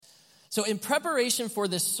So in preparation for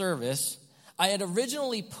this service, I had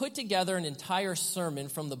originally put together an entire sermon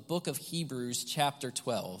from the book of Hebrews, chapter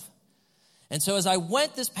 12. And so as I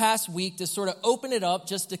went this past week to sort of open it up,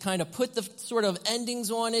 just to kind of put the sort of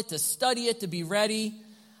endings on it, to study it, to be ready,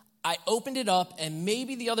 I opened it up, and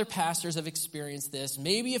maybe the other pastors have experienced this.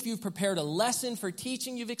 Maybe if you've prepared a lesson for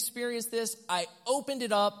teaching, you've experienced this. I opened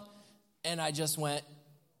it up, and I just went,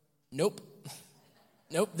 nope,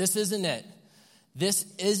 this isn't it. This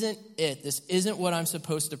isn't it. This isn't what I'm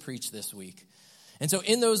supposed to preach this week. And so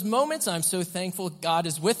in those moments, I'm so thankful God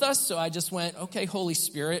is with us. So I just went, okay, Holy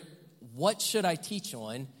Spirit, what should I teach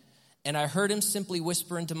on? And I heard him simply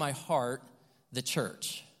whisper into my heart, the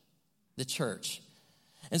church. The church.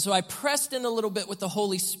 And so I pressed in a little bit with the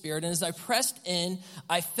Holy Spirit. And as I pressed in,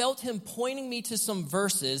 I felt him pointing me to some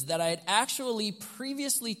verses that I had actually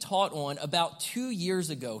previously taught on about 2 years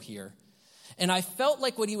ago here. And I felt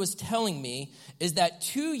like what he was telling me is that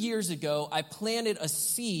 2 years ago, I planted a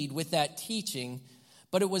seed with that teaching,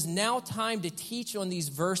 but it was now time to teach on these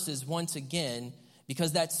verses once again,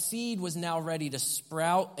 because that seed was now ready to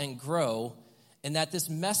sprout and grow, and that this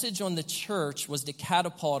message on the church was to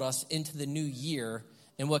catapult us into the new year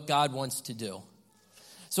and what God wants to do.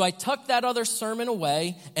 So I tucked that other sermon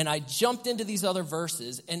away, and I jumped into these other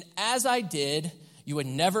verses, and as I did, you would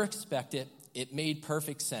never expect it, it made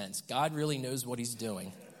perfect sense. God really knows what he's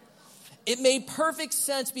doing. It made perfect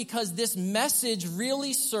sense because this message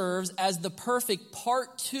really serves as the perfect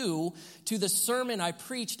part 2 to the sermon I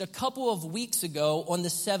preached a couple of weeks ago on the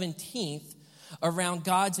 17th around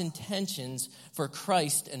God's intentions for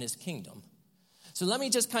Christ and his kingdom. So let me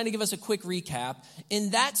just kind of give us a quick recap. In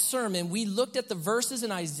that sermon, we looked at the verses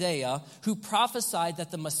in Isaiah who prophesied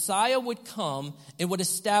that the Messiah would come and would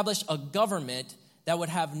establish a government that would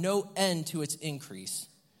have no end to its increase.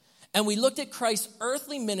 And we looked at Christ's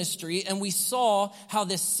earthly ministry, and we saw how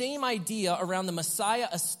this same idea around the Messiah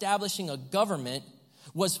establishing a government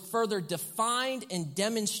was further defined and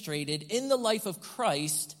demonstrated in the life of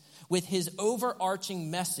Christ with his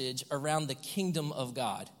overarching message around the kingdom of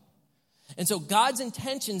God. And so God's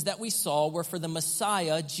intentions that we saw were for the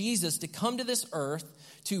Messiah, Jesus, to come to this earth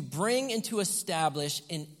to bring and to establish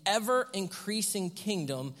an ever-increasing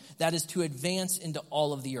kingdom that is to advance into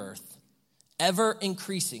all of the earth.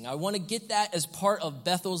 Ever-increasing. I want to get that as part of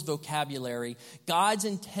Bethel's vocabulary. God's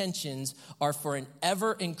intentions are for an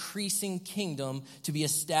ever-increasing kingdom to be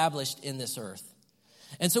established in this earth.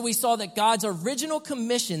 And so we saw that God's original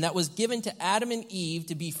commission that was given to Adam and Eve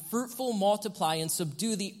to be fruitful, multiply, and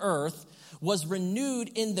subdue the earth was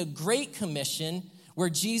renewed in the Great Commission, where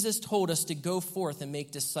Jesus told us to go forth and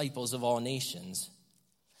make disciples of all nations.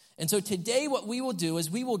 And so today what we will do is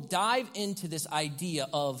we will dive into this idea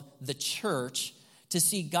of the church to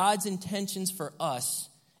see God's intentions for us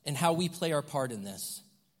and how we play our part in this.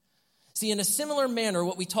 See, in a similar manner,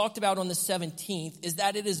 what we talked about on the 17th is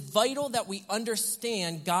that it is vital that we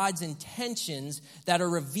understand God's intentions that are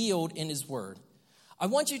revealed in his word. I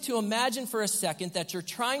want you to imagine for a second that you're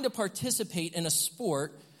trying to participate in a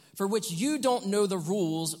sport for which you don't know the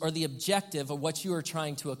rules or the objective of what you are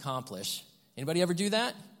trying to accomplish. Anybody ever do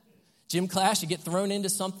that? Gym class, you get thrown into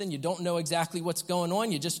something, you don't know exactly what's going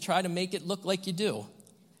on, you just try to make it look like you do.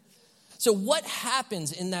 So what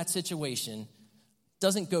happens in that situation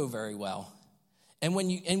doesn't go very well. And when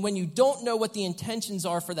you don't know what the intentions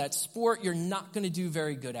are for that sport, you're not going to do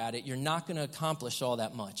very good at it. You're not going to accomplish all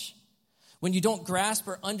that much. When you don't grasp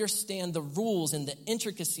or understand the rules and the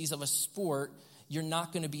intricacies of a sport, you're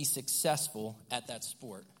not going to be successful at that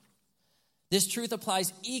sport. This truth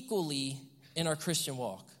applies equally in our Christian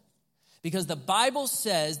walk, because the Bible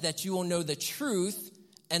says that you will know the truth,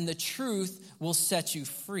 and the truth will set you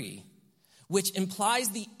free, which implies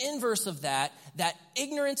the inverse of that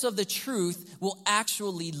ignorance of the truth will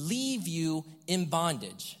actually leave you in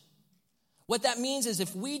bondage. What that means is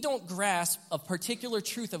if we don't grasp a particular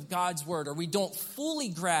truth of God's word, or we don't fully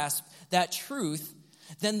grasp that truth,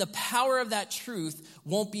 then the power of that truth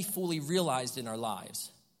won't be fully realized in our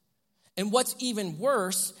lives. And what's even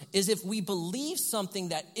worse is if we believe something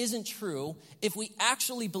that isn't true, if we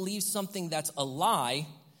actually believe something that's a lie,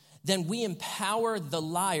 then we empower the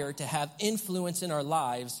liar to have influence in our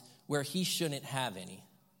lives where he shouldn't have any.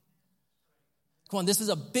 Come on, this is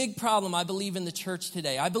a big problem, I believe, in the church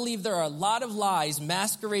today. I believe there are a lot of lies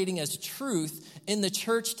masquerading as truth in the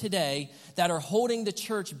church today that are holding the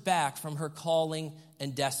church back from her calling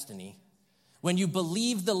and destiny. When you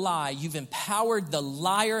believe the lie, you've empowered the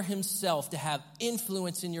liar himself to have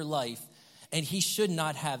influence in your life, and he should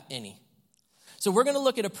not have any. So we're going to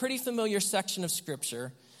look at a pretty familiar section of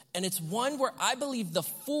Scripture, and it's one where I believe the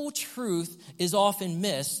full truth is often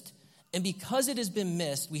missed, And because it has been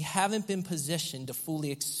missed, we haven't been positioned to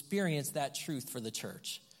fully experience that truth for the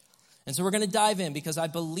church. And so we're going to dive in because I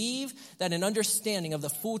believe that an understanding of the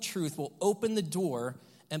full truth will open the door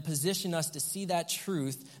and position us to see that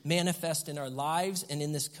truth manifest in our lives and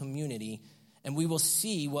in this community. And we will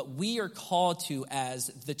see what we are called to as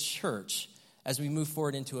the church as we move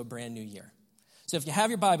forward into a brand new year. So if you have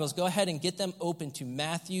your Bibles, go ahead and get them open to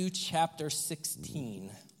Matthew chapter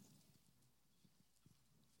 16.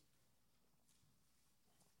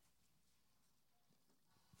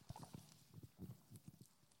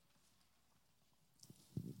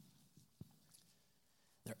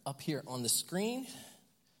 They're up here on the screen.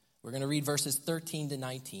 We're going to read verses 13 to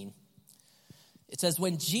 19. It says,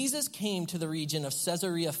 when Jesus came to the region of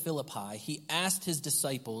Caesarea Philippi, he asked his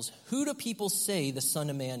disciples, who do people say the Son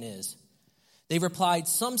of Man is? They replied,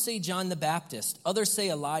 some say John the Baptist, others say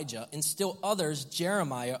Elijah, and still others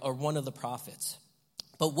Jeremiah or one of the prophets.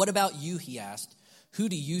 But what about you, he asked, who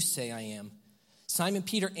do you say I am? Simon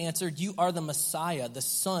Peter answered, you are the Messiah, the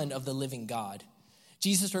Son of the living God.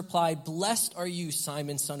 Jesus replied, blessed are you,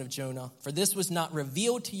 Simon, son of Jonah, for this was not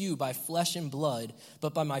revealed to you by flesh and blood,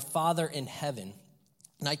 but by my Father in heaven.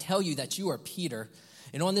 And I tell you that you are Peter,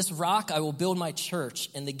 and on this rock I will build my church,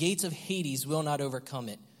 and the gates of Hades will not overcome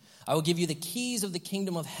it. I will give you the keys of the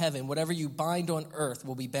kingdom of heaven. Whatever you bind on earth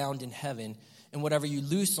will be bound in heaven, and whatever you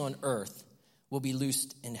loose on earth will be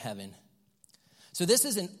loosed in heaven. So this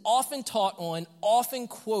is an often taught on, often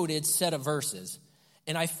quoted set of verses.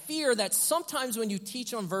 And I fear that sometimes when you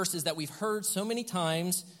teach on verses that we've heard so many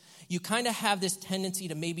times, you kind of have this tendency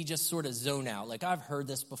to maybe just sort of zone out. Like, I've heard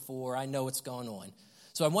this before. I know what's going on.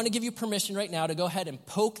 So I want to give you permission right now to go ahead and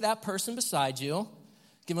poke that person beside you.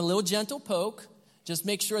 Give them a little gentle poke. Just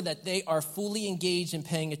make sure that they are fully engaged in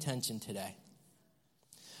paying attention today.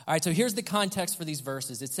 All right, so here's the context for these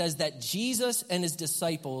verses. It says that Jesus and his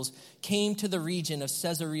disciples came to the region of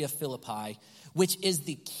Caesarea Philippi, which is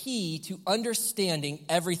the key to understanding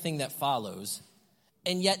everything that follows.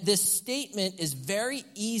 And yet this statement is very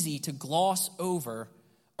easy to gloss over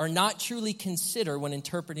or not truly consider when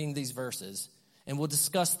interpreting these verses. And we'll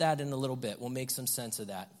discuss that in a little bit. We'll make some sense of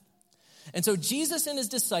that. And so Jesus and his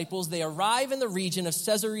disciples, they arrive in the region of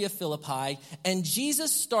Caesarea Philippi, and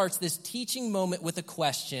Jesus starts this teaching moment with a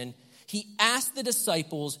question. He asked the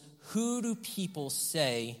disciples, who do people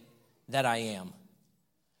say that I am?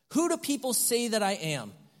 Who do people say that I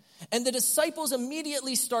am? And the disciples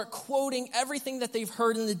immediately start quoting everything that they've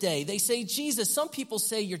heard in the day. They say, Jesus, some people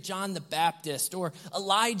say you're John the Baptist or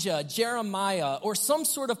Elijah, Jeremiah, or some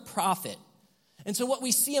sort of prophet. And so what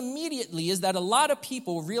we see immediately is that a lot of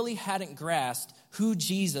people really hadn't grasped who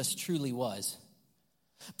Jesus truly was.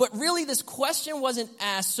 But really, this question wasn't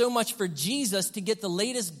asked so much for Jesus to get the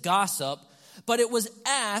latest gossip, but it was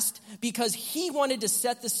asked because he wanted to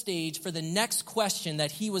set the stage for the next question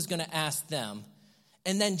that he was going to ask them.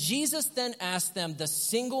 And then Jesus then asked them the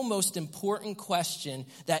single most important question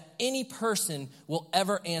that any person will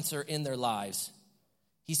ever answer in their lives.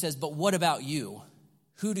 He says, but what about you?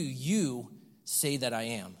 Who do you say that I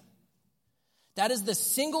am? That is the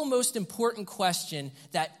single most important question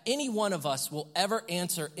that any one of us will ever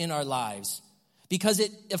answer in our lives, because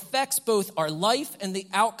it affects both our life and the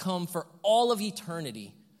outcome for all of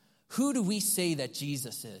eternity. Who do we say that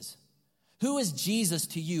Jesus is? Who is Jesus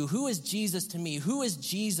to you? Who is Jesus to me? Who is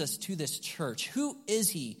Jesus to this church? Who is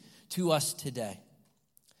he to us today?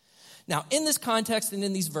 Now, in this context and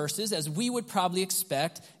in these verses, as we would probably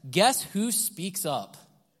expect, guess who speaks up?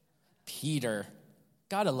 Peter.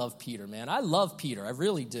 Gotta love Peter, man. I love Peter. I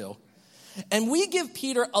really do. And we give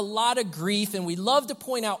Peter a lot of grief, and we love to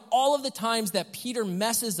point out all of the times that Peter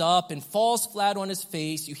messes up and falls flat on his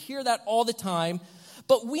face. You hear that all the time.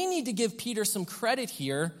 But we need to give Peter some credit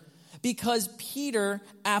here, because Peter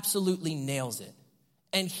absolutely nails it.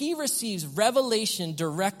 And he receives revelation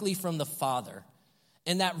directly from the Father.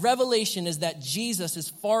 And that revelation is that Jesus is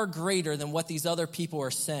far greater than what these other people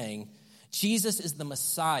are saying. Jesus is the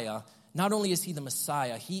Messiah. Not only is he the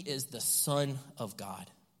Messiah, he is the Son of God.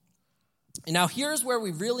 And now here's where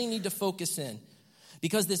we really need to focus in,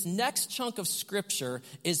 because this next chunk of Scripture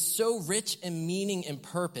is so rich in meaning and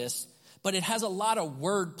purpose, but it has a lot of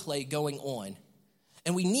wordplay going on.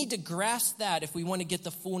 And we need to grasp that if we want to get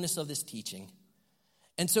the fullness of this teaching.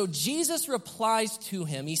 And so Jesus replies to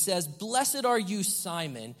him. He says, blessed are you,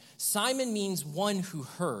 Simon. Simon means one who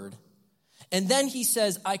heard. And then he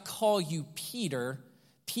says, I call you Peter.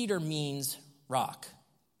 Peter means rock.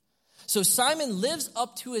 So Simon lives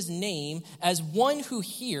up to his name as one who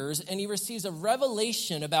hears, and he receives a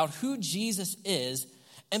revelation about who Jesus is.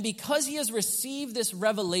 And because he has received this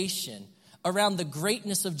revelation around the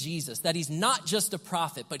greatness of Jesus, that he's not just a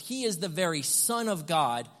prophet, but he is the very Son of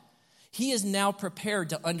God, he is now prepared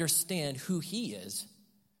to understand who he is.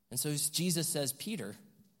 And so Jesus says, Peter,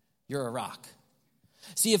 you're a rock.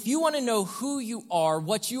 See, if you want to know who you are,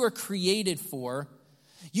 what you are created for,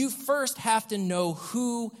 you first have to know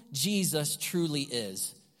who Jesus truly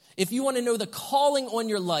is. If you want to know the calling on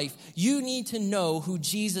your life, you need to know who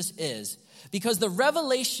Jesus is. Because the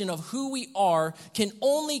revelation of who we are can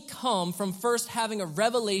only come from first having a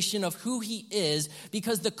revelation of who he is,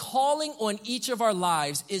 because the calling on each of our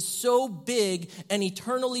lives is so big and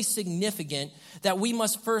eternally significant that we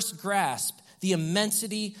must first grasp the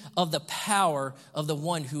immensity of the power of the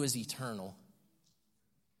one who is eternal.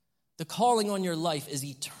 The calling on your life is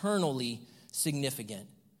eternally significant.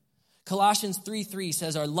 Colossians 3:3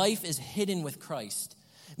 says our life is hidden with Christ.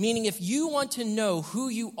 Meaning if you want to know who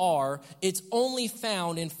you are, it's only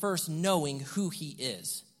found in first knowing who he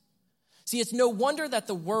is. See, it's no wonder that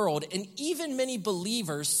the world and even many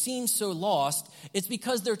believers seem so lost. It's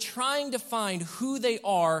because they're trying to find who they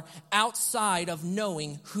are outside of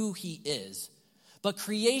knowing who he is. But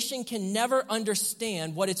creation can never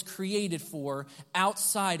understand what it's created for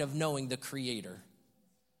outside of knowing the Creator.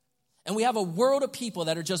 And we have a world of people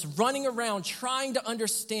that are just running around trying to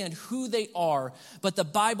understand who they are. But the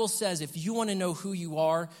Bible says if you want to know who you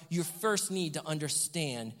are, you first need to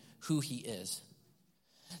understand who he is.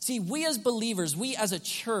 See, we as believers, we as a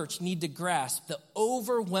church need to grasp the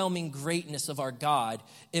overwhelming greatness of our God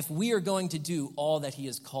if we are going to do all that he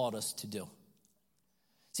has called us to do.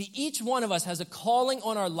 See, each one of us has a calling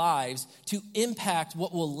on our lives to impact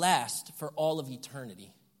what will last for all of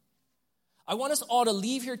eternity. I want us all to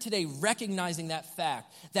leave here today recognizing that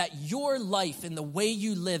fact, that your life and the way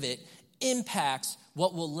you live it impacts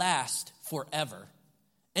what will last forever.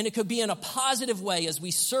 And it could be in a positive way as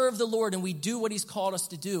we serve the Lord and we do what he's called us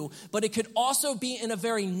to do, but it could also be in a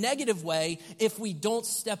very negative way if we don't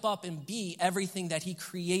step up and be everything that he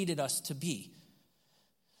created us to be.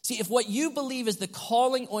 See, if what you believe is the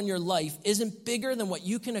calling on your life isn't bigger than what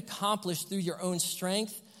you can accomplish through your own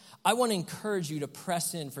strength, I want to encourage you to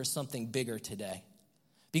press in for something bigger today,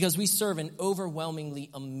 because we serve an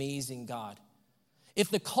overwhelmingly amazing God. If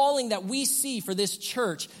the calling that we see for this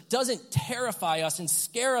church doesn't terrify us and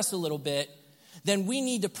scare us a little bit, then we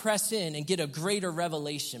need to press in and get a greater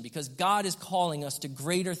revelation, because God is calling us to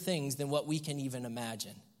greater things than what we can even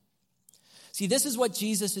imagine. See, this is what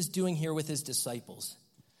Jesus is doing here with his disciples.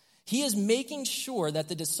 He is making sure that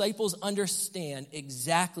the disciples understand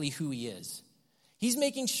exactly who he is. He's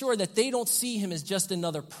making sure that they don't see him as just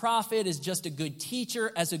another prophet, as just a good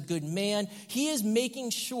teacher, as a good man. He is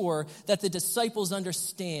making sure that the disciples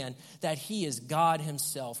understand that he is God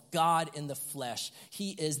himself, God in the flesh.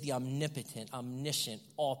 He is the omnipotent, omniscient,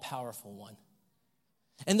 all-powerful one.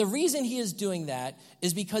 And the reason he is doing that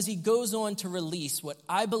is because he goes on to release what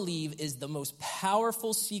I believe is the most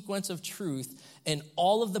powerful sequence of truth in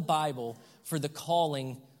all of the Bible for the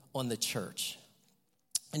calling on the church.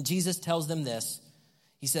 And Jesus tells them this.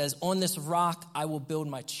 He says, on this rock I will build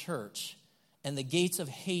my church, and the gates of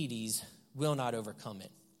Hades will not overcome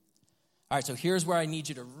it. All right, so here's where I need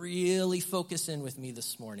you to really focus in with me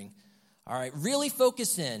this morning. All right, really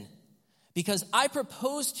focus in, because I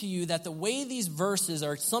propose to you that the way these verses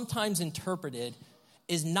are sometimes interpreted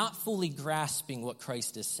is not fully grasping what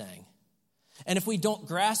Christ is saying. And if we don't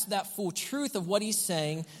grasp that full truth of what he's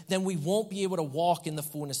saying, then we won't be able to walk in the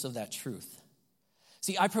fullness of that truth.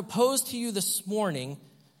 See, I propose to you this morning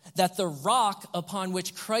that the rock upon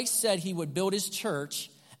which Christ said he would build his church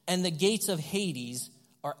and the gates of Hades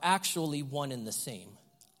are actually one and the same.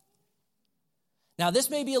 Now, this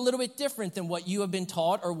may be a little bit different than what you have been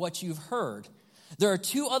taught or what you've heard. There are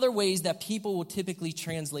two other ways that people will typically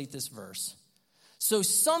translate this verse. So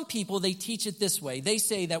some people, they teach it this way. They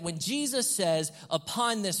say that when Jesus says,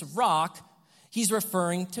 upon this rock, he's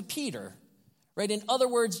referring to Peter. Right? In other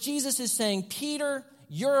words, Jesus is saying, Peter,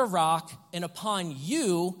 you're a rock, and upon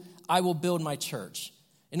you, I will build my church.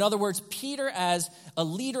 In other words, Peter, as a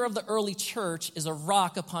leader of the early church, is a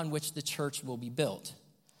rock upon which the church will be built.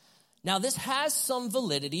 Now, this has some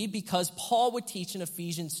validity because Paul would teach in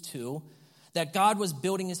Ephesians 2 that God was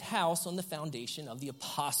building his house on the foundation of the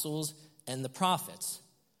apostles and the prophets.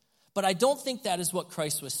 But I don't think that is what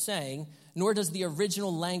Christ was saying, nor does the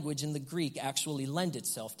original language in the Greek actually lend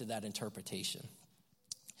itself to that interpretation.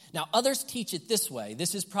 Now, others teach it this way.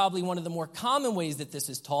 This is probably one of the more common ways that this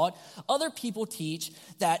is taught. Other people teach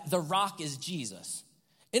that the rock is Jesus.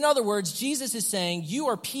 In other words, Jesus is saying, you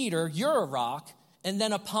are Peter, you're a rock, and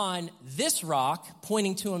then upon this rock,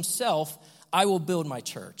 pointing to himself, I will build my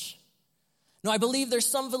church. Now, I believe there's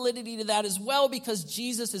some validity to that as well because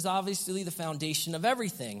Jesus is obviously the foundation of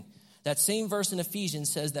everything. That same verse in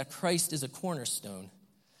Ephesians says that Christ is a cornerstone.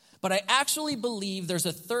 But I actually believe there's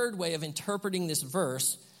a third way of interpreting this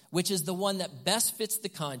verse, which is the one that best fits the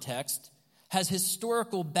context, has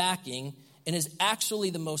historical backing, and is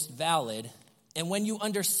actually the most valid. And when you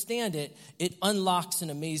understand it, it unlocks an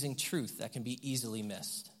amazing truth that can be easily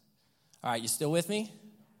missed. All right, you still with me?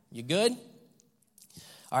 You good?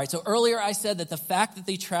 All right, so earlier I said that the fact that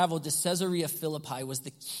they traveled to Caesarea Philippi was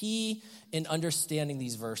the key in understanding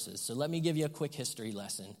these verses. So let me give you a quick history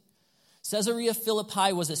lesson. Caesarea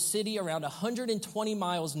Philippi was a city around 120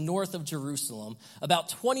 miles north of Jerusalem, about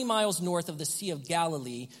 20 miles north of the Sea of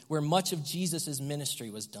Galilee, where much of Jesus' ministry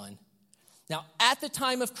was done. Now, at the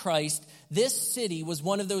time of Christ, this city was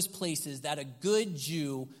one of those places that a good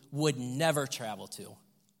Jew would never travel to.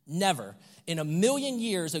 Never. In a million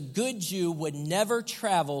years, a good Jew would never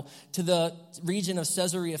travel to the region of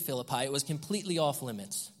Caesarea Philippi. It was completely off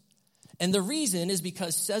limits. And the reason is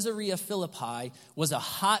because Caesarea Philippi was a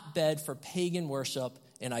hotbed for pagan worship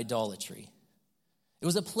and idolatry. It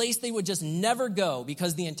was a place they would just never go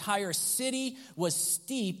because the entire city was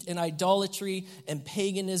steeped in idolatry and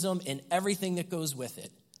paganism and everything that goes with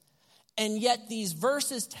it. And yet these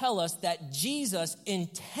verses tell us that Jesus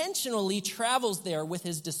intentionally travels there with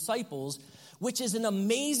his disciples, which is an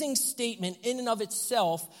amazing statement in and of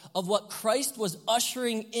itself of what Christ was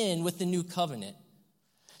ushering in with the new covenant.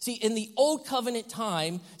 See, in the old covenant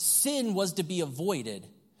time, sin was to be avoided.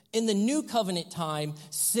 In the new covenant time,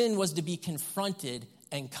 sin was to be confronted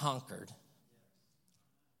and conquered.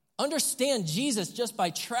 Understand, Jesus, just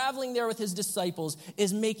by traveling there with his disciples,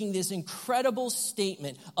 is making this incredible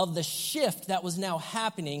statement of the shift that was now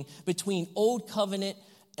happening between old covenant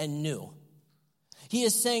and new. He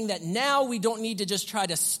is saying that now we don't need to just try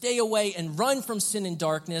to stay away and run from sin and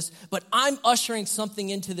darkness, but I'm ushering something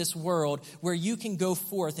into this world where you can go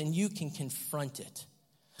forth and you can confront it.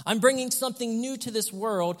 I'm bringing something new to this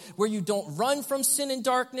world where you don't run from sin and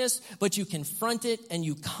darkness, but you confront it and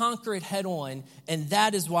you conquer it head on, and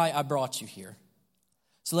that is why I brought you here.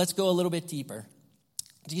 So let's go a little bit deeper.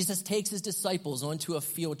 Jesus takes his disciples onto a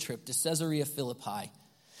field trip to Caesarea Philippi.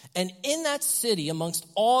 And in that city, amongst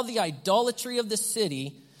all the idolatry of the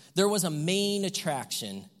city, there was a main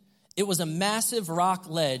attraction. It was a massive rock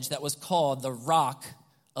ledge that was called the Rock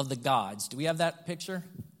of the Gods. Do we have that picture?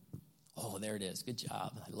 Oh, there it is. Good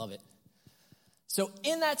job. I love it. So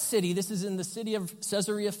in that city, this is in the city of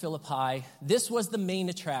Caesarea Philippi, this was the main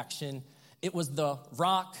attraction. It was the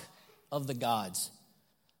Rock of the Gods.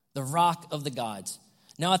 The Rock of the Gods.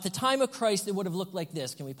 Now, at the time of Christ, it would have looked like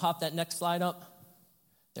this. Can we pop that next slide up?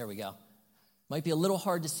 There we go. Might be a little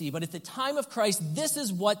hard to see, but at the time of Christ, this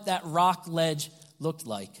is what that rock ledge looked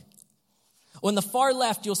like. On the far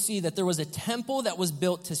left, you'll see that there was a temple that was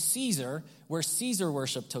built to Caesar, where Caesar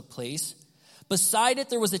worship took place. Beside it,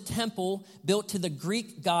 there was a temple built to the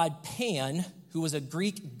Greek god Pan, who was a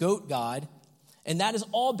Greek goat god. And that is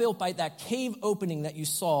all built by that cave opening that you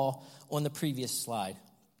saw on the previous slide.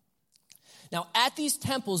 Now, at these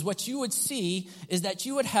temples, what you would see is that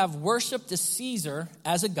you would have worship to Caesar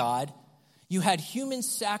as a god. You had human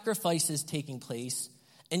sacrifices taking place.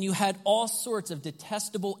 And you had all sorts of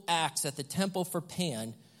detestable acts at the temple for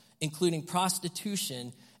Pan, including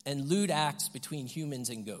prostitution and lewd acts between humans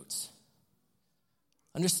and goats.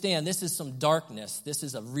 Understand, this is some darkness. This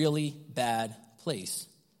is a really bad place.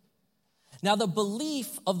 Now, the belief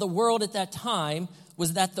of the world at that time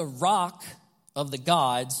was that the Rock of the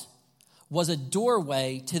Gods was a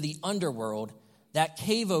doorway to the underworld. That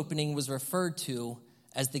cave opening was referred to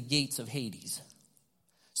as the gates of Hades.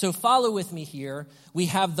 So follow with me here. We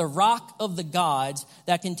have the Rock of the Gods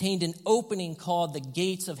that contained an opening called the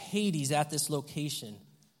gates of Hades at this location.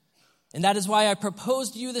 And that is why I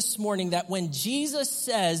proposed to you this morning that when Jesus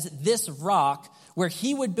says this rock, where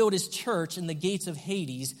he would build his church in the gates of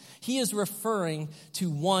Hades, he is referring to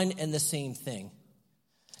one and the same thing.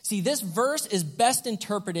 See, this verse is best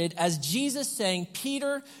interpreted as Jesus saying,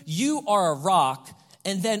 Peter, you are a rock,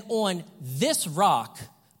 and then on this rock,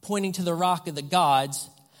 pointing to the Rock of the Gods,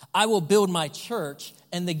 I will build my church,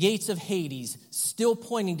 and the gates of Hades, still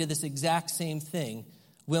pointing to this exact same thing,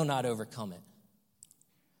 will not overcome it.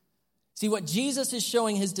 See, what Jesus is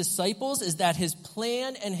showing his disciples is that his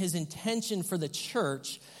plan and his intention for the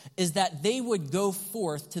church is that they would go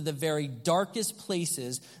forth to the very darkest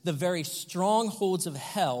places, the very strongholds of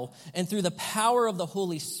hell, and through the power of the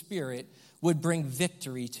Holy Spirit would bring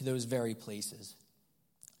victory to those very places.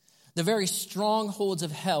 The very strongholds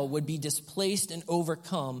of hell would be displaced and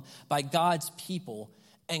overcome by God's people,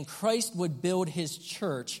 and Christ would build his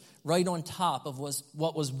church right on top of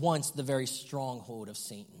what was once the very stronghold of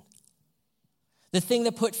Satan. The thing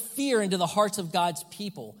that put fear into the hearts of God's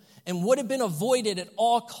people and would have been avoided at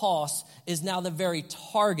all costs is now the very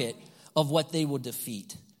target of what they will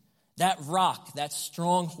defeat. That rock, that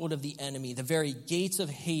stronghold of the enemy, the very gates of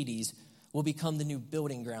Hades, will become the new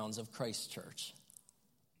building grounds of Christ's church.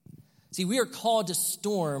 See, we are called to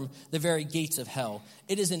storm the very gates of hell.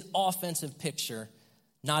 It is an offensive picture,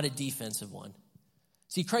 not a defensive one.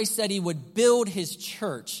 See, Christ said he would build his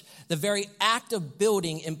church. The very act of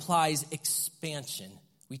building implies expansion.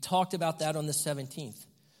 We talked about that on the 17th.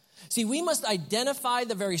 See, we must identify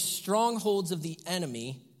the very strongholds of the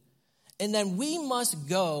enemy, and then we must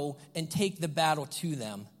go and take the battle to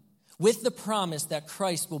them with the promise that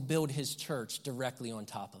Christ will build his church directly on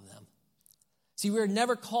top of them. See, we are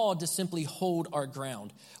never called to simply hold our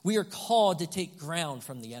ground. We are called to take ground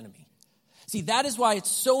from the enemy. See, that is why it's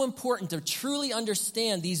so important to truly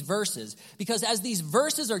understand these verses, because as these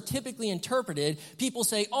verses are typically interpreted, people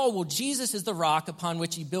say, oh, well, Jesus is the rock upon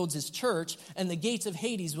which he builds his church, and the gates of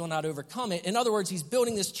Hades will not overcome it. In other words, he's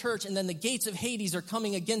building this church, and then the gates of Hades are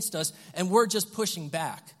coming against us, and we're just pushing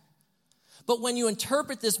back. But when you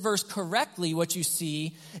interpret this verse correctly, what you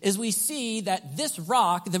see is we see that this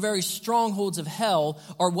rock, the very strongholds of hell,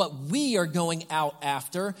 are what we are going out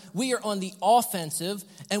after. We are on the offensive,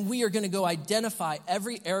 and we are going to go identify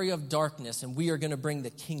every area of darkness, and we are going to bring the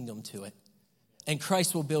kingdom to it. And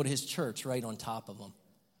Christ will build his church right on top of them.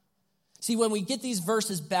 See, when we get these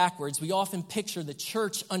verses backwards, we often picture the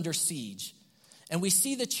church under siege. And we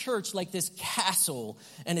see the church like this castle,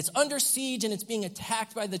 and it's under siege, and it's being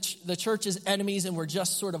attacked by the church's enemies, and we're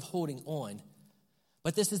just sort of holding on.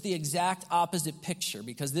 But this is the exact opposite picture,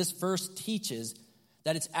 because this verse teaches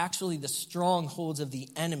that it's actually the strongholds of the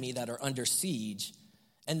enemy that are under siege,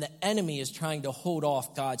 and the enemy is trying to hold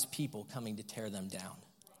off God's people coming to tear them down.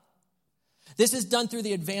 This is done through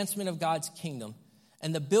the advancement of God's kingdom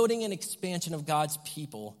and the building and expansion of God's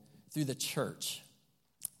people through the church.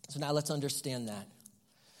 So now let's understand that.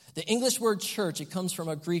 The English word church, it comes from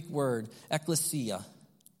a Greek word, ekklesia.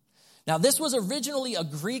 Now, this was originally a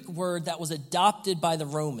Greek word that was adopted by the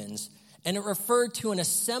Romans, and it referred to an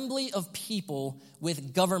assembly of people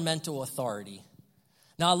with governmental authority.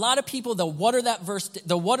 Now, a lot of people, they'll water that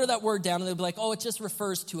word down, and they'll be like, oh, it just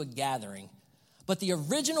refers to a gathering. But the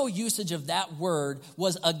original usage of that word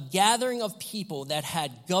was a gathering of people that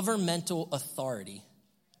had governmental authority.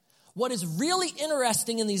 What is really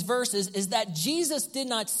interesting in these verses is that Jesus did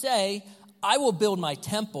not say, I will build my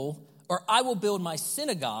temple or I will build my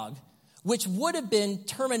synagogue, which would have been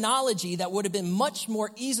terminology that would have been much more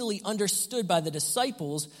easily understood by the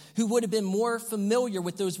disciples who would have been more familiar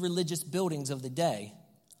with those religious buildings of the day.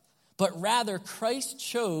 But rather, Christ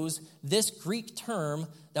chose this Greek term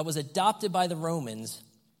that was adopted by the Romans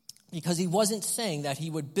because he wasn't saying that he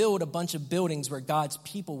would build a bunch of buildings where God's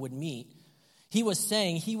people would meet. He was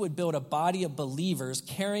saying he would build a body of believers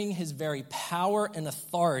carrying his very power and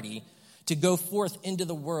authority to go forth into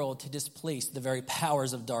the world to displace the very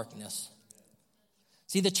powers of darkness.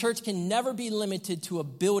 See, the church can never be limited to a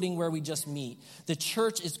building where we just meet. The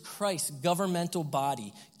church is Christ's governmental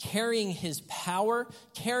body, carrying his power,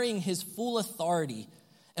 carrying his full authority,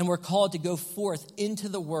 and we're called to go forth into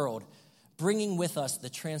the world, bringing with us the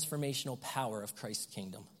transformational power of Christ's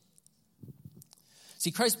kingdom. See,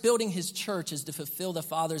 Christ building his church is to fulfill the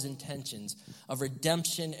Father's intentions of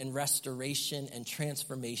redemption and restoration and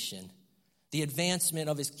transformation, the advancement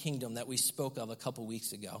of his kingdom that we spoke of a couple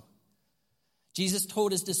weeks ago. Jesus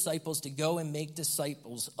told his disciples to go and make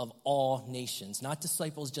disciples of all nations, not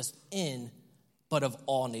disciples just in, but of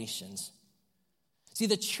all nations. See,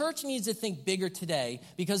 the church needs to think bigger today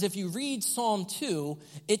because if you read Psalm 2,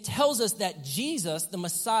 it tells us that Jesus, the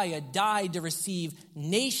Messiah, died to receive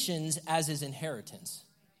nations as his inheritance.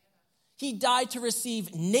 He died to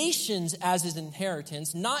receive nations as his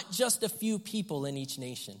inheritance, not just a few people in each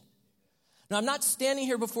nation. Now, I'm not standing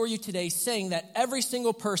here before you today saying that every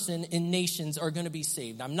single person in nations are going to be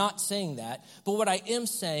saved. I'm not saying that. But what I am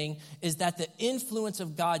saying is that the influence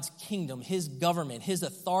of God's kingdom, his government, his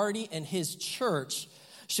authority, and his church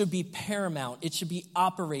should be paramount. It should be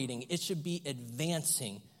operating. It should be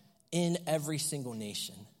advancing in every single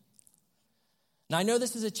nation. Now, I know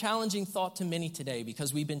this is a challenging thought to many today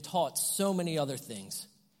because we've been taught so many other things.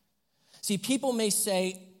 See, people may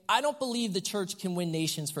say, I don't believe the church can win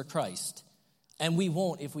nations for Christ. And we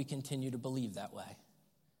won't if we continue to believe that way.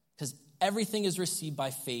 Because everything is received by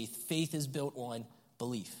faith. Faith is built on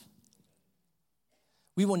belief.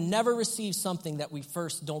 We will never receive something that we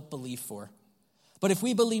first don't believe for. But if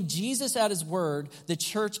we believe Jesus at his word, the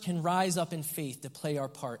church can rise up in faith to play our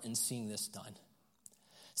part in seeing this done.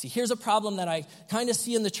 See, here's a problem that I kind of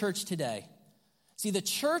see in the church today. See, the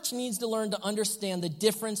church needs to learn to understand the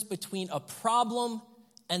difference between a problem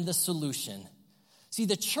and the solution. See,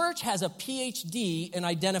 the church has a PhD in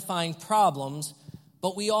identifying problems,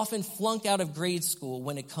 but we often flunk out of grade school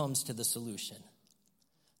when it comes to the solution.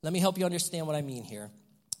 Let me help you understand what I mean here.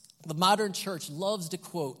 The modern church loves to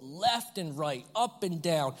quote left and right, up and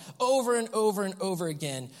down, over and over and over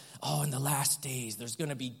again. Oh, in the last days, there's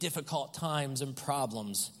going to be difficult times and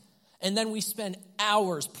problems. And then we spend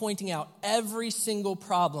hours pointing out every single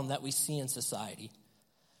problem that we see in society.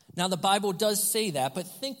 Now, the Bible does say that, but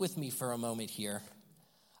think with me for a moment here.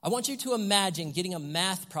 I want you to imagine getting a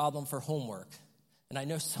math problem for homework. And I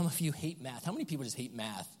know some of you hate math. How many people just hate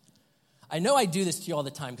math? I know I do this to you all the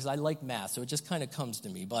time because I like math, so it just kind of comes to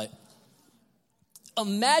me. But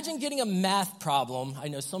imagine getting a math problem. I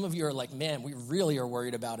know some of you are like, man, we really are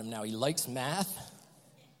worried about him now. He likes math.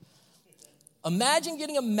 Imagine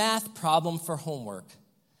getting a math problem for homework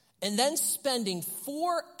and then spending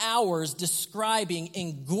 4 hours describing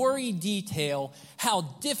in gory detail how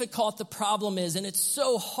difficult the problem is, and it's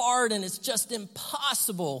so hard and it's just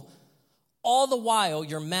impossible. All the while,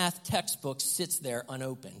 your math textbook sits there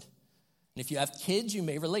unopened. And if you have kids, you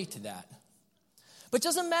may relate to that. But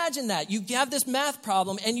just imagine that. You have this math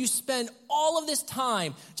problem and you spend all of this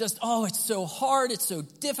time just, oh, it's so hard, it's so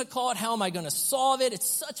difficult, how am I going to solve it? It's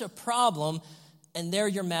such a problem. And there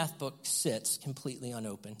your math book sits completely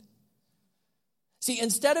unopened. See,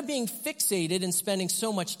 instead of being fixated and spending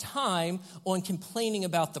so much time on complaining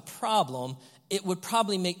about the problem, it would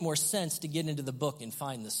probably make more sense to get into the book and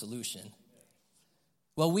find the solution.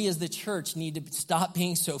 Well, we as the church need to stop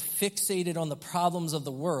being so fixated on the problems of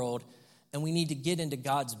the world, and we need to get into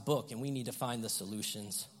God's book, and we need to find the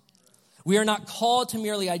solutions. We are not called to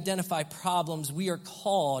merely identify problems. We are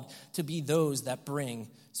called to be those that bring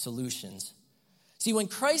solutions. See, when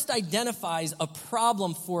Christ identifies a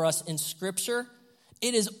problem for us in Scripture,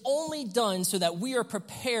 it is only done so that we are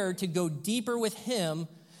prepared to go deeper with him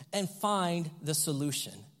and find the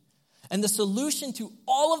solution. And the solution to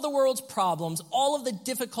all of the world's problems, all of the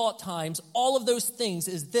difficult times, all of those things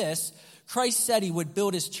is this: Christ said he would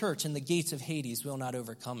build his church and the gates of Hades will not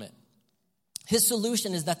overcome it. His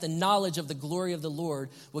solution is that the knowledge of the glory of the Lord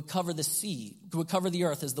would cover the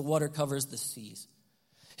earth as the water covers the seas.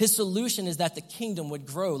 His solution is that the kingdom would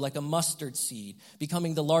grow like a mustard seed,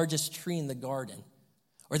 becoming the largest tree in the garden.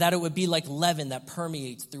 Or that it would be like leaven that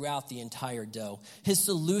permeates throughout the entire dough. His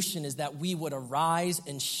solution is that we would arise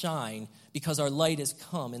and shine because our light has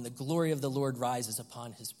come and the glory of the Lord rises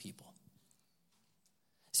upon his people.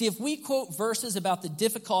 See, if we quote verses about the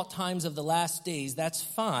difficult times of the last days, that's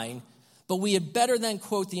fine, but we had better then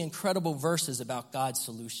quote the incredible verses about God's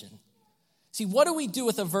solution. See, what do we do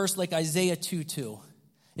with a verse like Isaiah 2:2?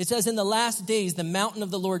 It says, in the last days, the mountain of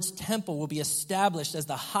the Lord's temple will be established as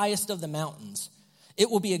the highest of the mountains. It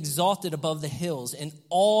will be exalted above the hills, and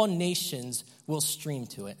all nations will stream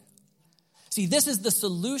to it. See, this is the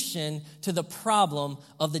solution to the problem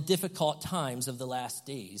of the difficult times of the last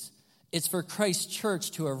days. It's for Christ's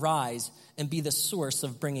church to arise and be the source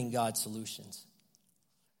of bringing God's solutions.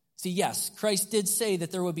 See, yes, Christ did say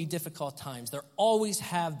that there would be difficult times. There always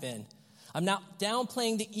have been. I'm not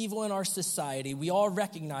downplaying the evil in our society. We all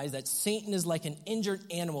recognize that Satan is like an injured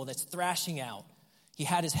animal that's thrashing out. He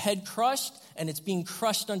had his head crushed, and it's being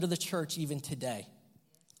crushed under the church even today.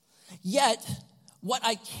 Yet, what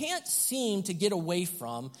I can't seem to get away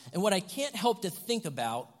from, and what I can't help to think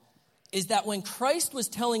about, is that when Christ was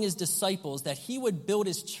telling his disciples that he would build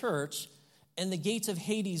his church and the gates of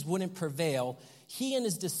Hades wouldn't prevail, he and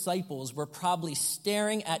his disciples were probably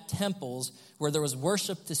staring at temples where there was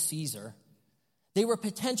worship to Caesar. They were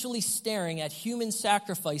potentially staring at human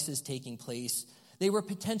sacrifices taking place. They were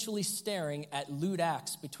potentially staring at lewd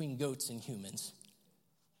acts between goats and humans.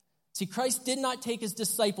 See, Christ did not take his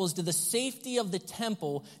disciples to the safety of the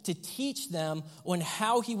temple to teach them on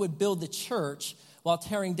how he would build the church while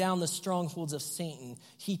tearing down the strongholds of Satan.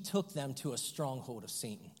 He took them to a stronghold of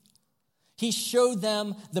Satan. He showed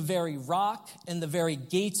them the very rock and the very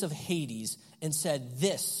gates of Hades and said,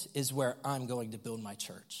 this is where I'm going to build my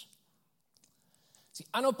church. See,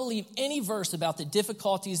 I don't believe any verse about the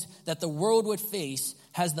difficulties that the world would face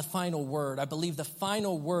has the final word. I believe the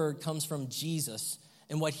final word comes from Jesus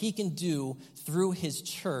and what he can do through his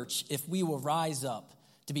church if we will rise up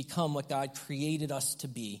to become what God created us to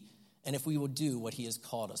be and if we will do what he has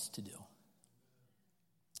called us to do.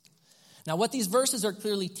 Now, what these verses are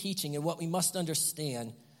clearly teaching and what we must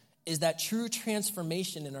understand is that true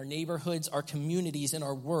transformation in our neighborhoods, our communities, and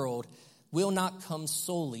our world will not come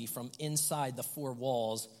solely from inside the four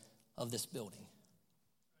walls of this building.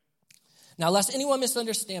 Now, lest anyone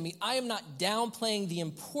misunderstand me, I am not downplaying the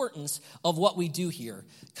importance of what we do here.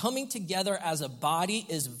 Coming together as a body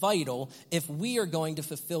is vital if we are going to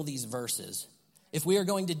fulfill these verses, if we are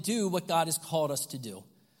going to do what God has called us to do.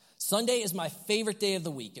 Sunday is my favorite day of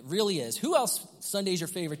the week. It really is. Who else, Sunday is your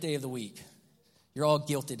favorite day of the week? You're all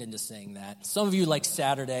guilted into saying that. Some of you like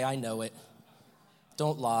Saturday. I know it.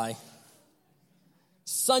 Don't lie.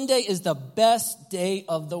 Sunday is the best day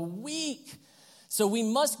of the week. So we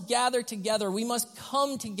must gather together. We must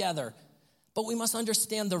come together. But we must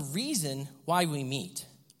understand the reason why we meet.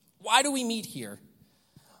 Why do we meet here?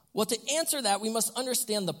 Well, to answer that, we must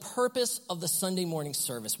understand the purpose of the Sunday morning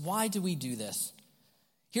service. Why do we do this?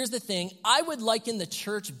 Here's the thing. I would liken the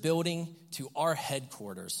church building to our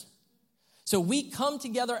headquarters. So we come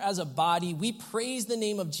together as a body. We praise the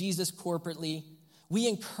name of Jesus corporately. We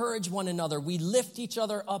encourage one another. We lift each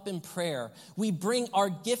other up in prayer. We bring our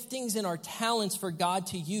giftings and our talents for God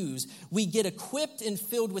to use. We get equipped and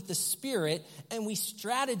filled with the Spirit, and we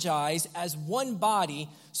strategize as one body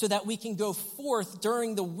so that we can go forth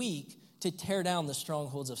during the week to tear down the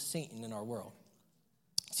strongholds of Satan in our world.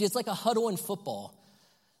 See, it's like a huddle in football.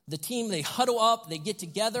 The team, they huddle up, they get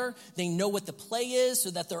together, they know what the play is so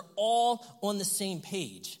that they're all on the same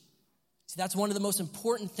page. See, that's one of the most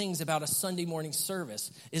important things about a Sunday morning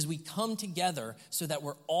service is we come together so that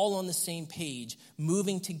we're all on the same page,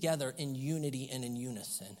 moving together in unity and in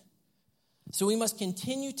unison. So we must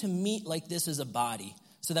continue to meet like this as a body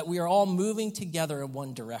so that we are all moving together in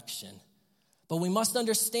one direction. But we must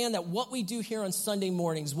understand that what we do here on Sunday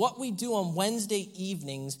mornings, what we do on Wednesday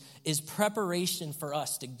evenings is preparation for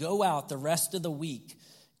us to go out the rest of the week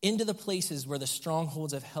into the places where the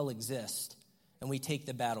strongholds of hell exist, and we take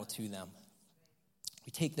the battle to them.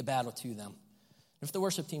 We take the battle to them. If the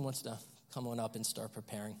worship team wants to come on up and start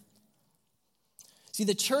preparing. See,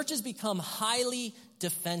 the church has become highly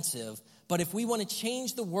defensive, but if we want to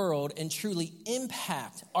change the world and truly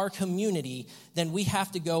impact our community, then we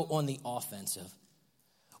have to go on the offensive.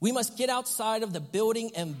 We must get outside of the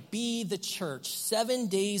building and be the church 7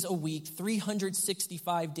 days a week,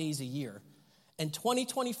 365 days a year. And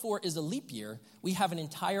 2024 is a leap year. We have an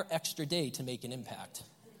entire extra day to make an impact.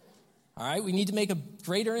 All right, we need to make a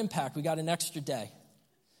greater impact. We got an extra day.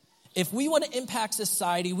 If we want to impact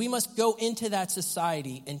society, we must go into that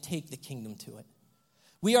society and take the kingdom to it.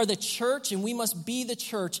 We are the church, and we must be the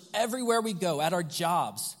church everywhere we go, at our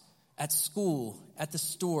jobs, at school, at the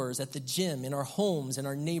stores, at the gym, in our homes, in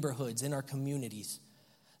our neighborhoods, in our communities.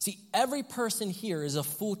 See, every person here is a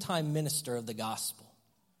full-time minister of the gospel.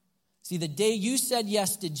 See, the day you said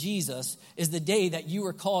yes to Jesus is the day that you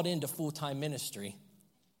were called into full-time ministry.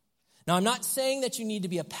 Now, I'm not saying that you need to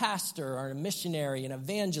be a pastor or a missionary, an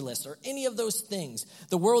evangelist, or any of those things.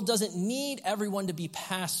 The world doesn't need everyone to be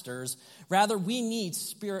pastors. Rather, we need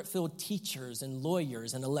spirit-filled teachers and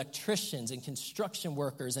lawyers and electricians and construction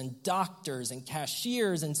workers and doctors and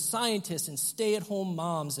cashiers and scientists and stay-at-home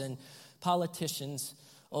moms and politicians.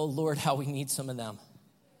 Oh, Lord, how we need some of them.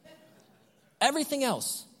 Everything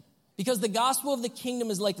else. Because the gospel of the kingdom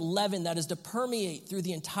is like leaven that is to permeate through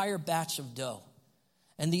the entire batch of dough.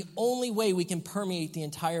 And the only way we can permeate the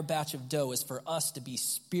entire batch of dough is for us to be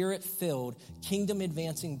spirit-filled,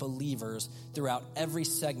 kingdom-advancing believers throughout every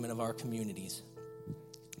segment of our communities.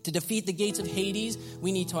 To defeat the gates of Hades,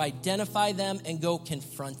 we need to identify them and go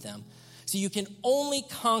confront them. So you can only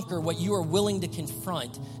conquer what you are willing to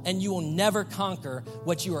confront, and you will never conquer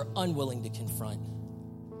what you are unwilling to confront.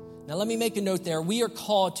 Now let me make a note there. We are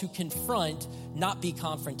called to confront, not be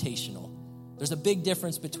confrontational. There's a big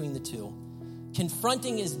difference between the two.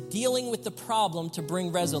 Confronting is dealing with the problem to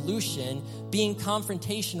bring resolution. Being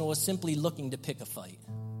confrontational is simply looking to pick a fight.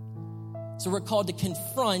 So we're called to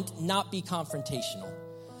confront, not be confrontational.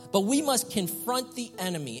 But we must confront the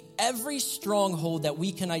enemy, every stronghold that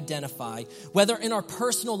we can identify, whether in our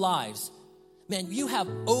personal lives. Man, you have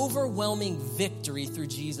overwhelming victory through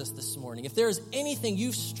Jesus this morning. If there is anything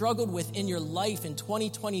you've struggled with in your life in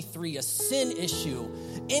 2023, a sin issue,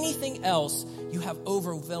 anything else, you have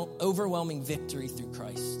overwhelming victory through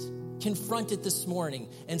Christ. Confront it this morning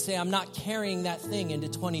and say, I'm not carrying that thing into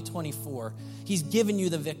 2024. He's given you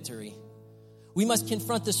the victory. We must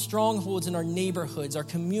confront the strongholds in our neighborhoods, our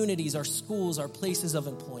communities, our schools, our places of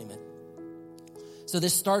employment. So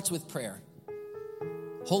this starts with prayer.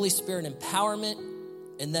 Holy Spirit empowerment,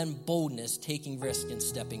 and then boldness, taking risk and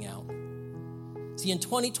stepping out. See, in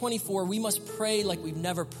 2024, we must pray like we've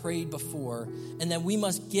never prayed before, and then we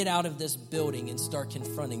must get out of this building and start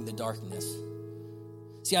confronting the darkness.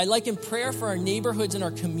 See, I liken prayer for our neighborhoods and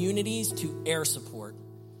our communities to air support.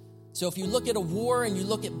 So if you look at a war and you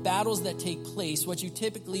look at battles that take place, what you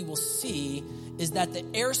typically will see is that the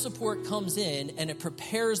air support comes in and it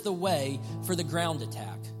prepares the way for the ground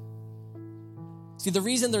attack. See, the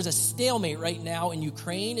reason there's a stalemate right now in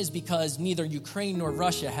Ukraine is because neither Ukraine nor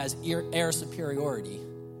Russia has air superiority.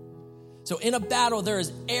 So in a battle, there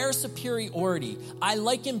is air superiority. I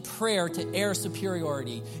liken prayer to air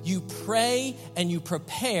superiority. You pray and you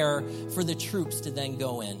prepare for the troops to then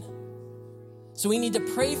go in. So we need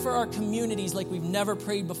to pray for our communities like we've never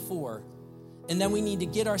prayed before. And then we need to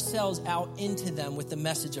get ourselves out into them with the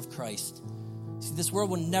message of Christ. See, this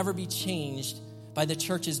world will never be changed by the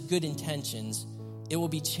church's good intentions. It will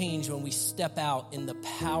be changed when we step out in the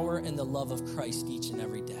power and the love of Christ each and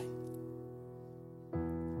every day.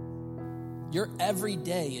 Your every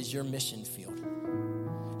day is your mission field.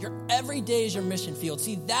 Your every day is your mission field.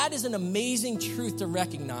 See, that is an amazing truth to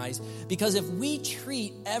recognize, because if we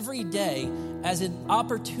treat every day as an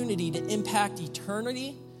opportunity to impact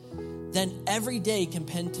eternity, then every day can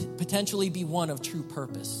potentially be one of true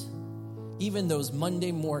purpose. Even those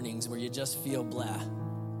Monday mornings where you just feel blah.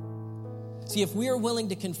 See, if we are willing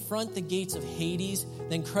to confront the gates of Hades,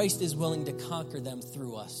 then Christ is willing to conquer them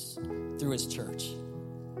through us, through his church.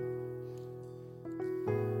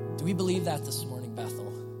 Do we believe that this morning,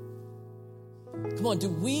 Bethel? Come on, do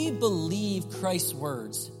we believe Christ's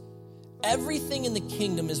words? Everything in the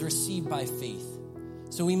kingdom is received by faith.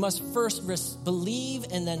 So we must first believe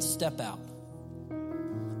and then step out.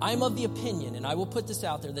 I'm of the opinion, and I will put this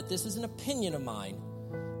out there, that this is an opinion of mine,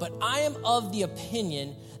 but I am of the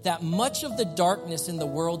opinion that much of the darkness in the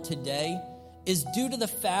world today is due to the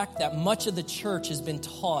fact that much of the church has been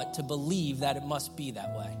taught to believe that it must be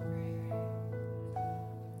that way.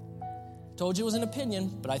 Told you it was an opinion,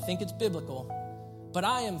 but I think it's biblical. But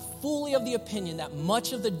I am fully of the opinion that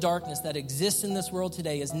much of the darkness that exists in this world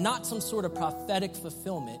today is not some sort of prophetic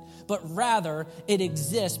fulfillment, but rather it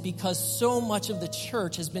exists because so much of the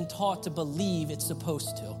church has been taught to believe it's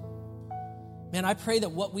supposed to. Man, I pray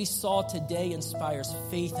that what we saw today inspires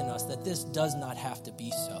faith in us, that this does not have to be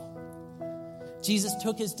so. Jesus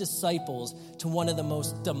took his disciples to one of the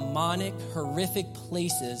most demonic, horrific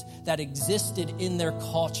places that existed in their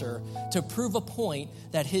culture to prove a point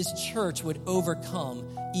that his church would overcome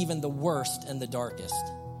even the worst and the darkest.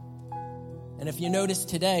 And if you notice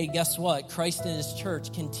today, guess what? Christ and his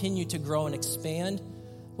church continue to grow and expand,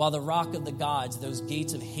 while the rock of the gods, those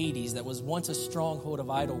gates of Hades that was once a stronghold of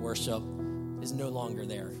idol worship, is no longer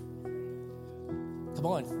there. Come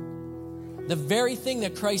on. The very thing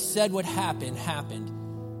that Christ said would happen,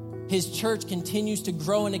 happened. His church continues to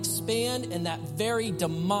grow and expand, and that very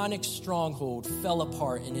demonic stronghold fell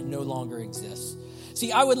apart and it no longer exists.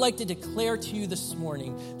 See, I would like to declare to you this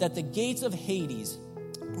morning that the gates of Hades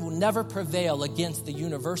will never prevail against the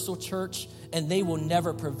universal church, and they will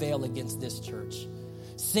never prevail against this church.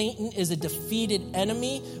 Satan is a defeated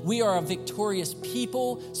enemy. We are a victorious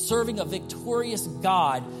people serving a victorious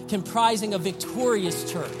God, comprising a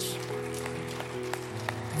victorious church.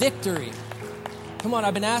 Victory. Come on,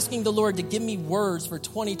 I've been asking the Lord to give me words for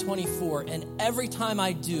 2024, and every time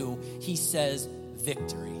I do, he says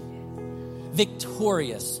victory.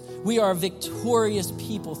 Victorious. We are a victorious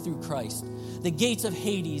people through Christ. The gates of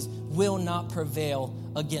Hades will not prevail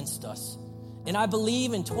against us. And I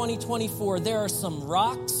believe in 2024, there are some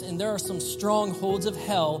rocks and there are some strongholds of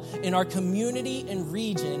hell in our community and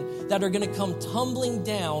region that are going to come tumbling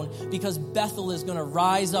down, because Bethel is going to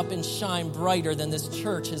rise up and shine brighter than this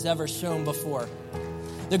church has ever shown before.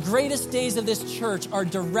 The greatest days of this church are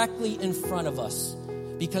directly in front of us,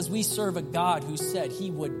 because we serve a God who said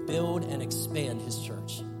he would build and expand his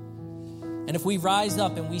church. And if we rise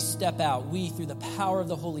up and we step out, we, through the power of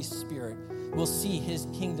the Holy Spirit, will see his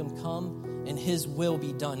kingdom come and his will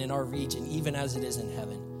be done in our region, even as it is in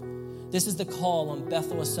heaven. This is the call on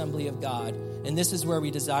Bethel Assembly of God, and this is where we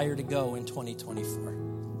desire to go in 2024.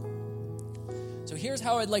 So here's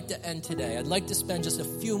how I'd like to end today. I'd like to spend just a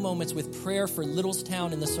few moments with prayer for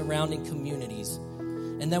Littlestown and the surrounding communities,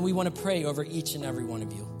 and then we want to pray over each and every one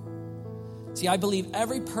of you. See, I believe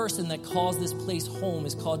every person that calls this place home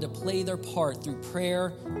is called to play their part through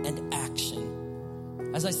prayer and action.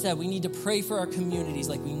 As I said, we need to pray for our communities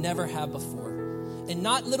like we never have before. And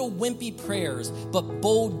not little wimpy prayers, but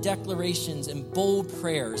bold declarations and bold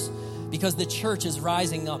prayers, because the church is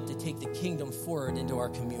rising up to take the kingdom forward into our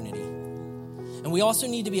community. And we also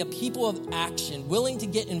need to be a people of action, willing to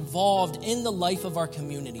get involved in the life of our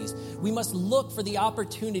communities. We must look for the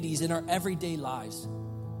opportunities in our everyday lives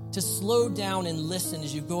to slow down and listen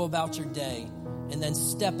as you go about your day, and then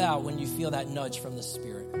step out when you feel that nudge from the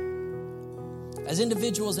Spirit. As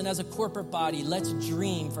individuals and as a corporate body, let's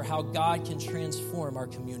dream for how God can transform our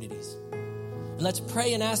communities. And let's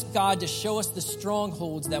pray and ask God to show us the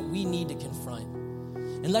strongholds that we need to confront.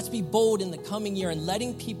 And let's be bold in the coming year and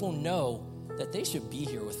letting people know that they should be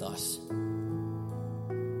here with us.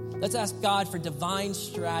 Let's ask God for divine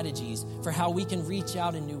strategies for how we can reach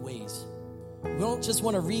out in new ways. We don't just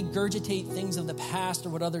want to regurgitate things of the past or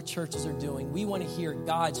what other churches are doing. We want to hear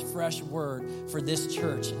God's fresh word for this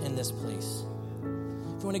church in this place.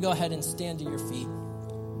 If you want to go ahead and stand to your feet.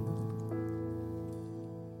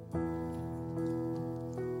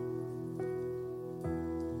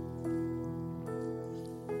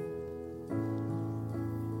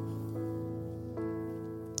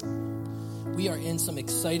 We are in some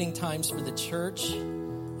exciting times for the church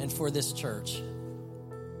and for this church.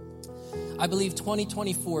 I believe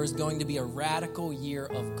 2024 is going to be a radical year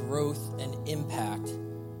of growth and impact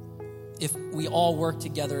if we all work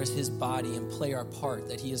together as his body and play our part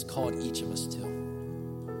that he has called each of us to.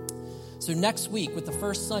 So next week, with the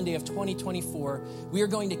first Sunday of 2024, we are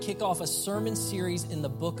going to kick off a sermon series in the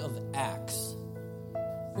book of Acts.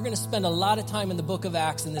 We're going to spend a lot of time in the book of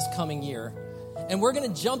Acts in this coming year. And we're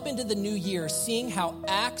going to jump into the new year seeing how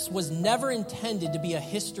Acts was never intended to be a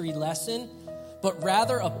history lesson, but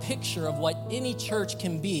rather a picture of what any church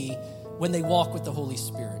can be when they walk with the Holy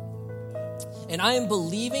Spirit. And I am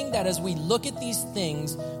believing that as we look at these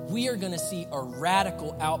things, we are going to see a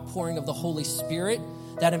radical outpouring of the Holy Spirit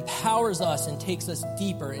that empowers us and takes us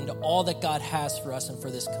deeper into all that God has for us and for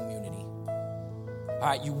this community. All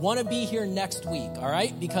right, you want to be here next week, all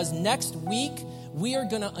right? Because next week, we are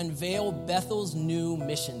going to unveil Bethel's new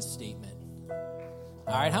mission statement.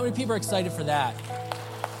 All right, how many people are excited for that?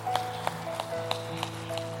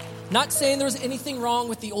 Not saying there was anything wrong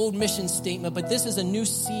with the old mission statement, but this is a new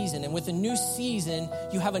season. And with a new season,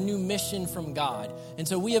 you have a new mission from God. And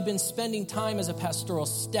so we have been spending time as a pastoral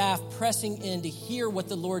staff pressing in to hear what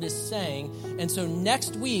the Lord is saying. And so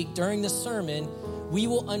next week during the sermon, we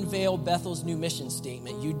will unveil Bethel's new mission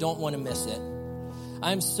statement. You don't want to miss it.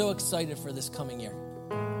 I'm so excited for this coming year.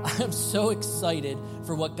 I'm so excited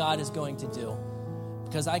for what God is going to do.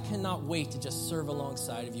 Because I cannot wait to just serve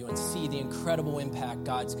alongside of you and see the incredible impact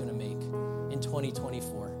God's going to make in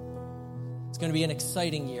 2024. It's going to be an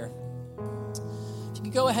exciting year. If you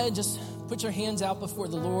could go ahead, just put your hands out before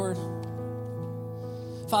the Lord.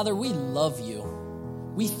 Father, we love you.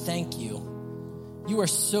 We thank you. You are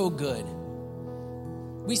so good.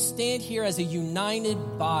 We stand here as a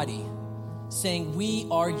united body saying we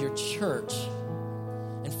are your church.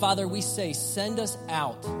 And Father, we say, send us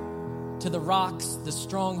out to the rocks, the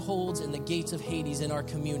strongholds, and the gates of Hades in our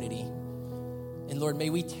community. And Lord,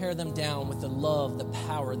 may we tear them down with the love, the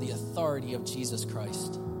power, the authority of Jesus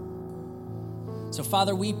Christ. So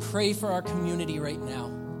Father, we pray for our community right now.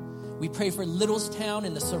 We pray for Littlestown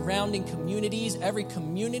and the surrounding communities, every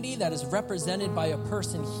community that is represented by a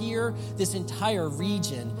person here, this entire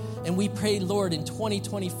region. And we pray, Lord, in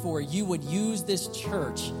 2024, you would use this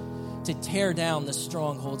church to tear down the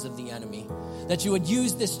strongholds of the enemy. That you would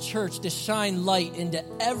use this church to shine light into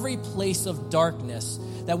every place of darkness,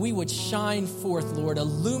 that we would shine forth, Lord,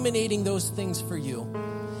 illuminating those things for you.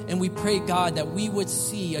 And we pray, God, that we would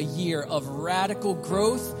see a year of radical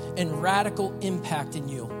growth and radical impact in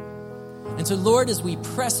you. And so, Lord, as we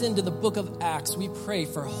press into the book of Acts, we pray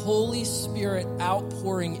for Holy Spirit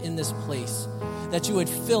outpouring in this place, that you would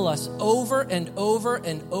fill us over and over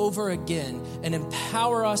and over again and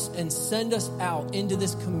empower us and send us out into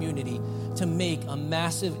this community to make a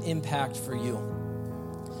massive impact for you.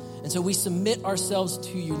 And so we submit ourselves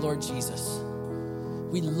to you, Lord Jesus.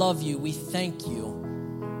 We love you. We thank you.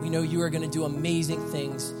 We know you are going to do amazing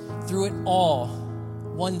things. Through it all,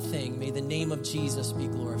 one thing, may the name of Jesus be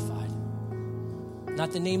glorified.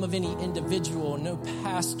 Not the name of any individual, no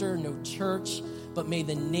pastor, no church, but may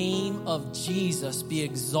the name of Jesus be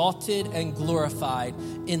exalted and glorified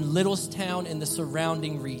in Littlestown and the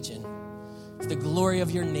surrounding region. For the glory of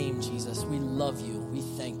your name, Jesus, we love you. We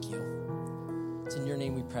thank you. It's in your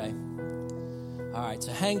name we pray. All right,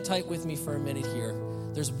 so hang tight with me for a minute here.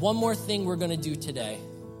 There's one more thing we're going to do today.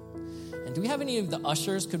 And do we have any of the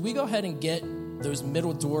ushers? Could we go ahead and get those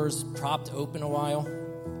middle doors propped open a while?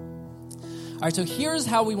 All right, so here's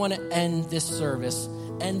how we want to end this service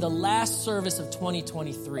and the last service of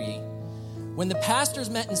 2023. When the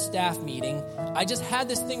pastors met in staff meeting, I just had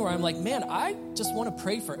this thing where I'm like, man, I just want to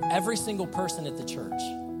pray for every single person at the church.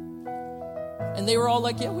 And they were all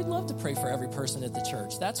like, yeah, we'd love to pray for every person at the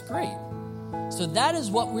church. That's great. So that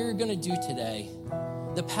is what we're going to do today.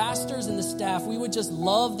 The pastors and the staff, we would just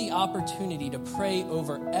love the opportunity to pray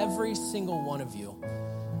over every single one of you.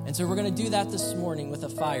 And so we're going to do that this morning with a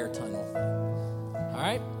fire tunnel.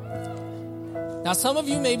 right? Now, some of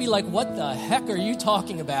you may be like, what the heck are you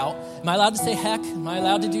talking about? Am I allowed to say heck? Am I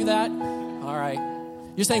allowed to do that? All right.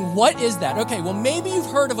 You're saying, what is that? Okay, well, maybe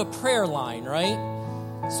you've heard of a prayer line, right?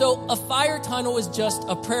 So a fire tunnel is just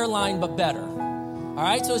a prayer line, but better. All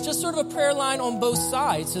right, so it's just sort of a prayer line on both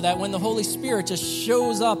sides so that when the Holy Spirit just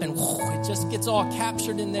shows up and it just gets all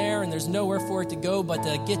captured in there and there's nowhere for it to go but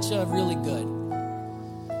to get you really good.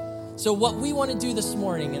 So what we want to do this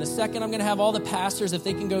morning, in a second I'm going to have all the pastors, if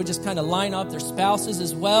they can go just kind of line up, their spouses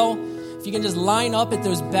as well. If you can just line up at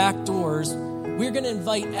those back doors, we're going to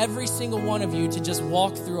invite every single one of you to just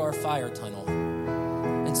walk through our fire tunnel.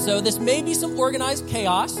 And so this may be some organized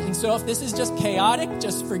chaos. And so if this is just chaotic,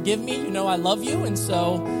 just forgive me. You know I love you. And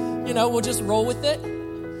so, we'll just roll with it.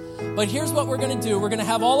 But here's what we're going to do. We're going to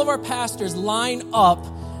have all of our pastors line up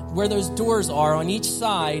where those doors are on each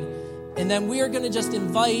side. And then we are going to just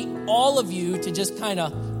invite all of you to just kind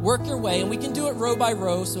of work your way. And we can do it row by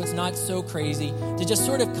row so it's not so crazy. To just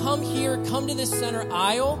sort of come here, come to this center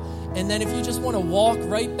aisle. And then if you just want to walk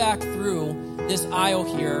right back through this aisle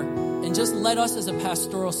here, and just let us as a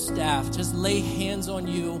pastoral staff just lay hands on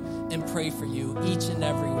you and pray for you, each and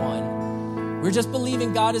every one. We're just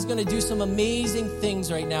believing God is going to do some amazing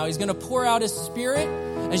things right now. He's going to pour out His Spirit.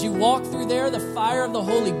 As you walk through there, the fire of the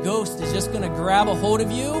Holy Ghost is just going to grab a hold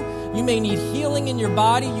of you. You may need healing in your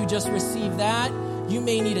body. You just receive that. You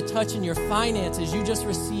may need a touch in your finances. You just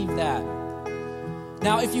receive that.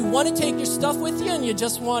 Now, if you want to take your stuff with you and you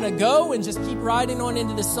just want to go and just keep riding on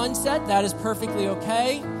into the sunset, that is perfectly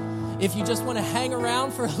okay. If you just want to hang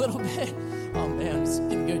around for a little bit, oh man, it's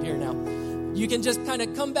getting good here now. You can just kind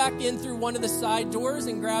of come back in through one of the side doors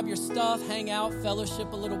and grab your stuff, hang out,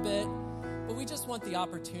 fellowship a little bit. But we just want the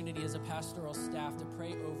opportunity as a pastoral staff to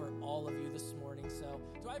pray over all of you this morning. So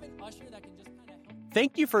do I have an usher that can just kind of help?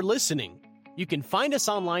 Thank you for listening. You can find us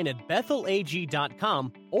online at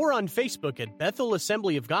bethelag.com or on Facebook at Bethel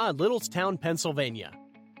Assembly of God, Littlestown, Pennsylvania.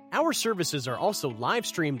 Our services are also live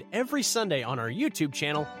streamed every Sunday on our YouTube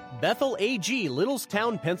channel, Bethel AG,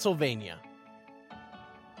 Littlestown, Pennsylvania.